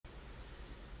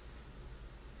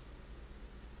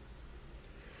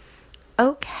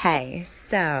Okay,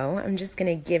 so I'm just going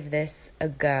to give this a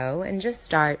go and just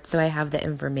start so I have the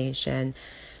information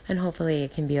and hopefully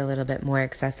it can be a little bit more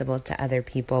accessible to other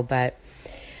people. But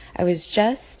I was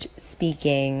just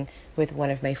speaking with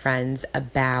one of my friends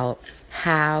about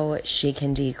how she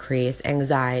can decrease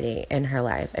anxiety in her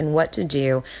life and what to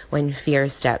do when fear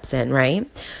steps in, right?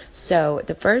 So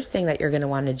the first thing that you're going to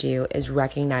want to do is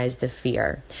recognize the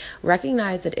fear.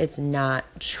 Recognize that it's not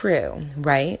true,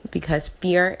 right? Because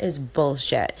fear is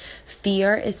bullshit.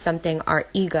 Fear is something our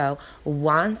ego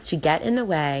wants to get in the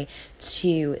way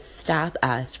to stop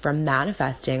us from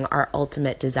manifesting our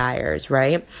ultimate desires,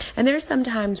 right? And there's some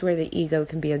times where the ego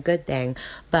can be a good thing,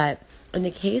 but in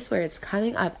the case where it's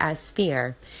coming up as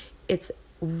fear, it's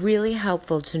really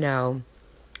helpful to know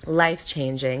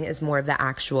life-changing is more of the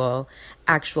actual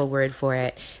word for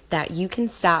it, that you can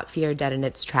stop fear dead in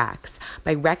its tracks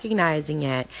by recognizing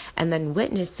it and then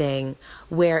witnessing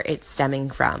where it's stemming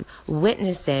from.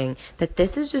 Witnessing that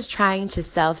this is just trying to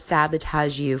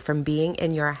self-sabotage you from being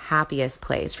in your happiest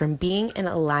place, from being in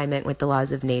alignment with the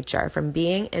laws of nature, from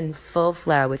being in full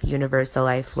flow with universal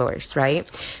life force, right?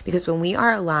 Because when we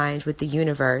are aligned with the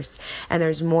universe, and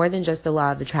there's more than just the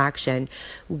law of attraction,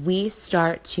 we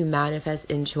start to manifest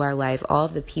into our life all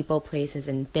of the people, places,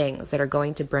 and things that are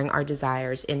going to bring our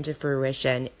desires into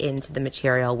fruition into the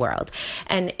material world.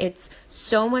 And it's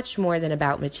so much more than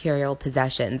about material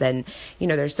possessions. And,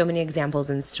 there's so many examples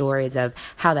and stories of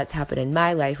how that's happened in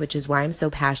my life, which is why I'm so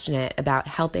passionate about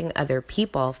helping other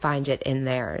people find it in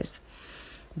theirs.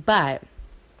 But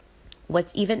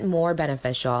what's even more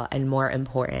beneficial and more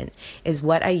important is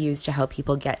what I use to help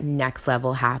people get next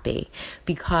level happy.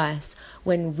 Because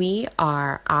when we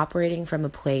are operating from a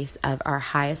place of our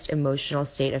highest emotional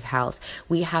state of health,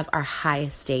 we have our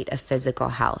highest state of physical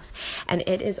health. And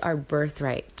it is our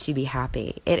birthright to be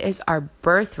happy. It is our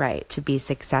birthright to be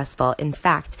successful. In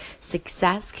fact,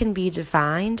 success can be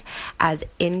defined as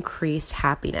increased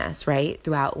happiness, right,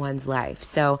 throughout one's life.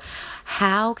 So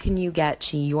how can you get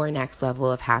to your next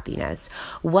level of happiness?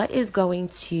 What is going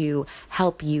to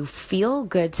help you feel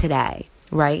good today,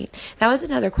 right? That was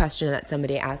another question that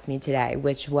somebody asked me today,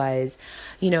 which was,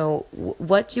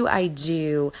 what do I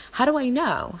do? How do I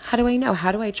know? How do I know?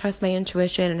 How do I trust my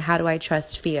intuition and how do I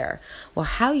trust fear? Well,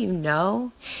 how you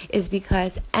know is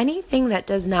because anything that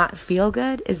does not feel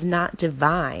good is not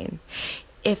divine.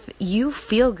 If you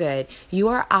feel good, you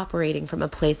are operating from a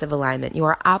place of alignment. You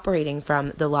are operating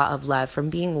from the law of love,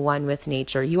 from being one with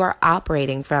nature. You are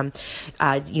operating from,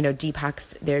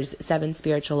 Deepak's, there's 7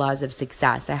 spiritual laws of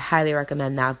success. I highly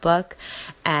recommend that book.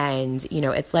 And,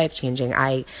 it's life-changing.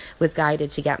 I was guided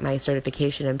to get my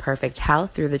certification in perfect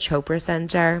health through the Chopra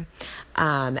Center.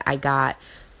 I got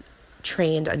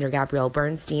trained under Gabrielle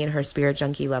Bernstein, her Spirit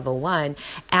Junkie Level 1,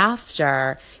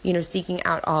 after, seeking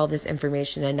out all this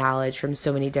information and knowledge from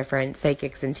so many different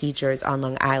psychics and teachers on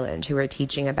Long Island who were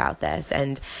teaching about this.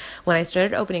 And when I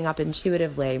started opening up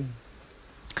intuitively,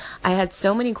 I had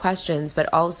so many questions, but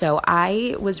also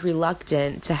I was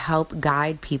reluctant to help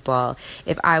guide people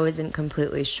if I wasn't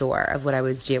completely sure of what I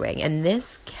was doing. And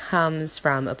this comes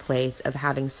from a place of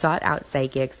having sought out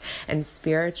psychics and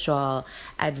spiritual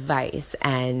advice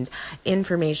and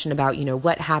information about,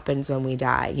 what happens when we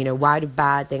die, why do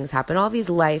bad things happen, all these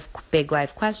big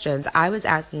life questions I was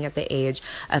asking at the age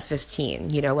of 15,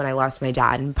 when I lost my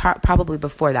dad, and probably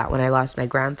before that when I lost my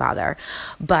grandfather,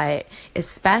 but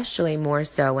especially more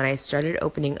so when I started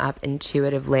opening up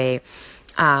intuitively.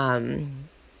 I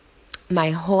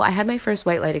had my first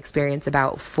white light experience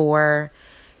about 4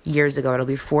 years ago. It'll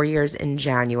be 4 years in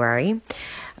January.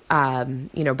 By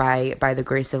the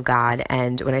grace of God.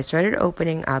 And when I started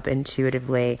opening up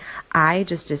intuitively, I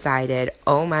just decided,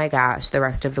 oh my gosh, the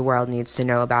rest of the world needs to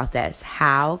know about this.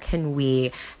 How can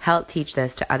we help teach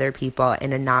this to other people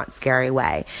in a not scary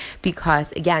way?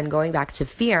 Because again, going back to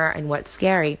fear and what's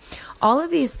scary, all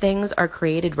of these things are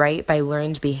created, right, by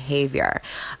learned behavior.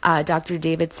 Dr.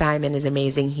 David Simon is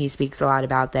amazing. He speaks a lot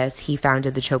about this. He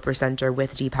founded the Chopra Center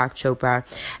with Deepak Chopra,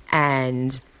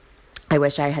 and I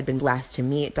wish I had been blessed to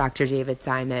meet Dr. David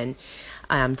Simon.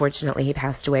 Unfortunately, he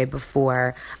passed away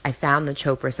before I found the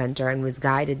Chopra Center and was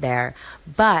guided there.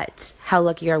 But how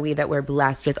lucky are we that we're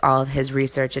blessed with all of his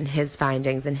research and his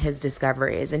findings and his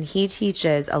discoveries. And he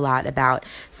teaches a lot about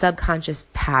subconscious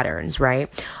patterns, right?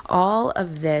 All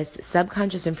of this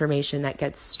subconscious information that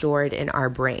gets stored in our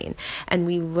brain. And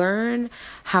we learn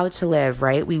how to live,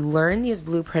 right? We learn these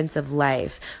blueprints of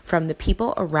life from the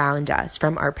people around us,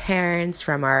 from our parents,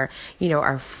 from our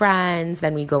friends.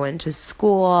 Then we go into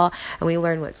school and we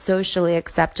learn what's socially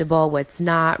acceptable, what's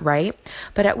not, right?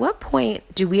 But at what point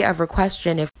do we ever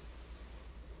question if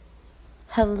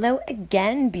Hello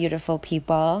again, beautiful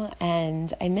people.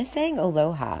 And I miss saying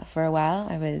aloha. For a while,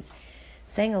 I was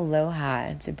saying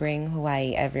aloha to bring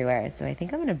Hawaii everywhere. So I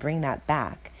think I'm going to bring that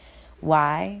back.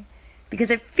 Why?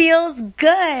 Because it feels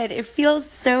good. It feels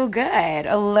so good.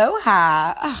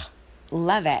 Aloha. Oh,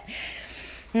 love it.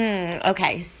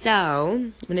 Okay, so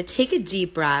I'm going to take a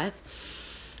deep breath.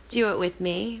 Do it with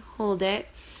me. Hold it.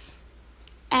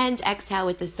 And exhale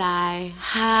with a sigh.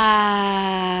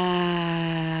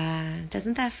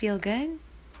 Doesn't that feel good?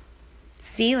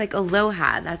 See, like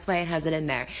aloha, that's why it has it in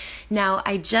there. Now,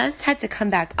 I just had to come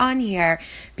back on here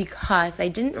because I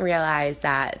didn't realize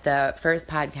that the first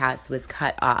podcast was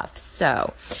cut off.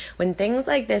 So, when things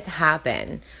like this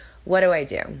happen, what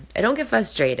do? I don't get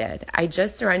frustrated. I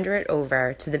just surrender it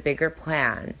over to the bigger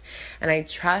plan. And I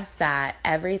trust that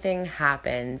everything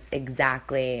happens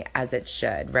exactly as it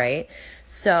should, right?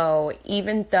 So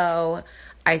even though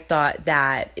I thought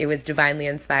that it was divinely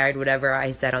inspired, whatever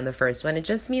I said on the first one, it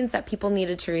just means that people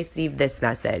needed to receive this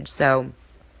message. So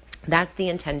that's the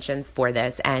intentions for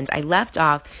this. And I left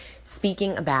off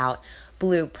speaking about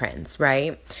blueprints,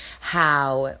 right?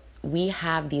 How we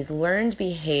have these learned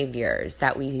behaviors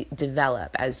that we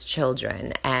develop as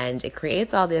children, and it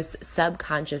creates all this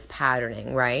subconscious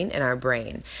patterning, right, in our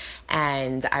brain.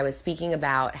 And I was speaking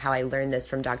about how I learned this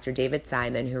from Dr. David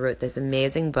Simon, who wrote this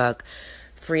amazing book,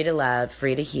 Free to Love,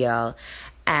 Free to Heal.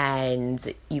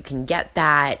 And you can get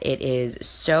that. It is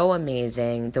so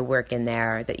amazing, the work in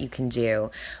there that you can do.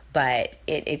 But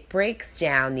it breaks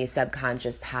down these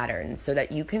subconscious patterns so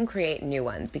that you can create new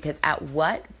ones. Because at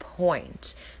what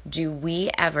point do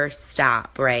we ever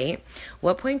stop, right?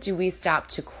 What point do we stop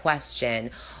to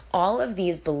question all of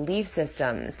these belief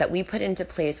systems that we put into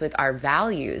place with our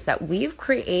values that we've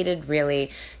created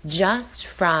really just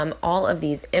from all of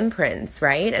these imprints,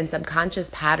 right? And subconscious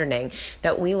patterning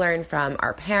that we learn from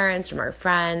our parents, from our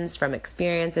friends, from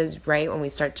experiences, right? When we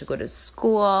start to go to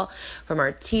school, from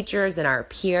our teachers and our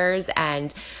peers,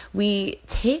 and we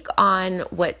take on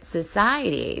what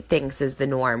society thinks is the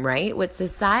norm, right? What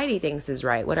society thinks is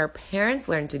right, what our parents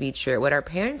learn to be true, what our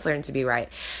parents learn to be right.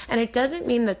 And it doesn't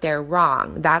mean that they're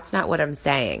wrong. That's not what I'm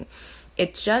saying.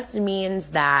 It just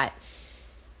means that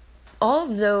all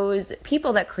of those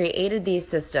people that created these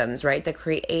systems, right, that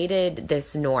created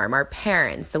this norm, our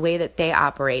parents, the way that they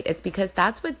operate, it's because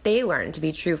that's what they learned to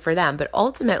be true for them. But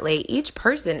ultimately, each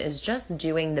person is just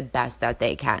doing the best that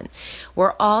they can.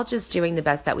 We're all just doing the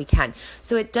best that we can.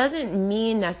 So it doesn't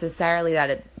mean necessarily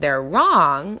that they're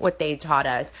wrong, what they taught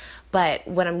us. But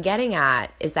what I'm getting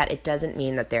at is that it doesn't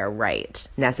mean that they're right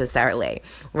necessarily,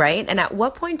 right? And at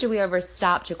what point do we ever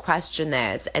stop to question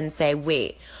this and say,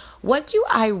 wait, what do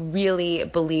I really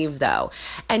believe though?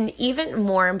 And even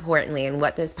more importantly, and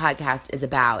what this podcast is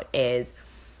about, is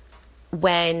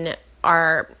when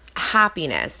our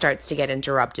happiness starts to get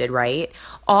interrupted, right?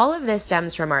 All of this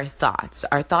stems from our thoughts.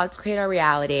 Our thoughts create our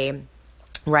reality.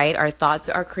 Right? Our thoughts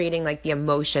are creating like the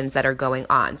emotions that are going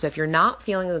on. So if you're not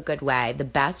feeling a good way, the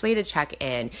best way to check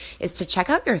in is to check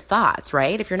out your thoughts,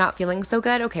 right? If you're not feeling so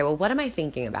good, okay, well, what am I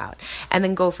thinking about? And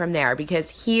then go from there,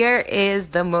 because here is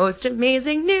the most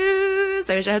amazing news.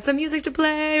 I wish I had some music to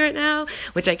play right now,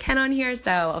 which I can on here.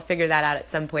 So I'll figure that out at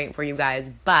some point for you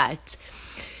guys. But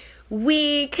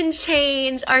we can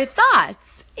change our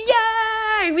thoughts.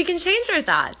 Yay! We can change our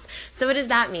thoughts. So what does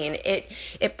that mean?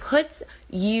 It puts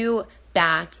you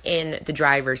back in the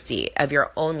driver's seat of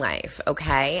your own life,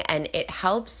 okay? And it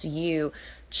helps you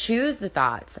choose the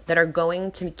thoughts that are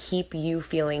going to keep you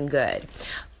feeling good.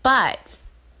 But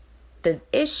the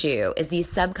issue is these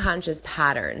subconscious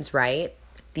patterns, right?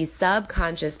 These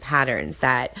subconscious patterns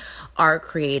that are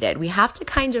created. We have to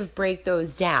kind of break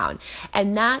those down.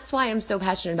 And that's why I'm so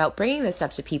passionate about bringing this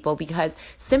stuff to people, because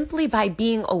simply by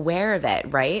being aware of it,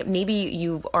 right? Maybe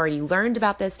you've already learned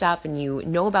about this stuff and you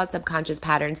know about subconscious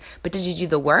patterns, but did you do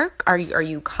the work? Are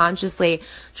you consciously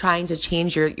trying to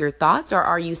change your thoughts, or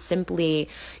are you simply,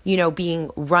 being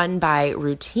run by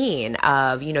routine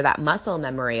of, that muscle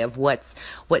memory of what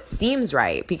seems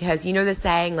right? Because the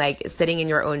saying, like, sitting in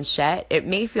your own shit, it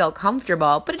may feel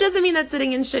comfortable, but it doesn't mean that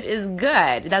sitting in shit is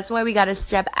good. That's why we got to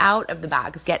step out of the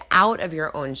box, get out of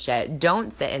your own shit.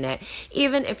 Don't sit in it,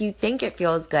 even if you think it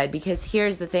feels good, because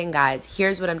here's the thing, guys.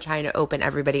 Here's what I'm trying to open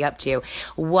everybody up to.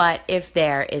 What if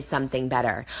there is something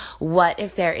better? What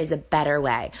if there is a better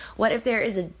way? What if there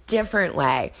is a different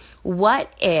way?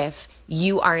 What if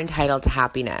you are entitled to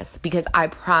happiness? Because I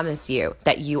promise you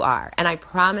that you are. And I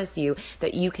promise you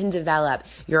that you can develop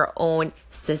your own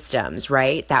systems,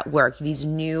 right? That work, these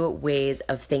new ways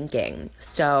of thinking.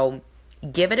 So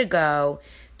give it a go.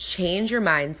 Change your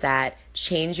mindset.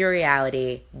 Change your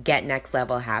reality. Get next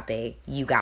level happy. You got it.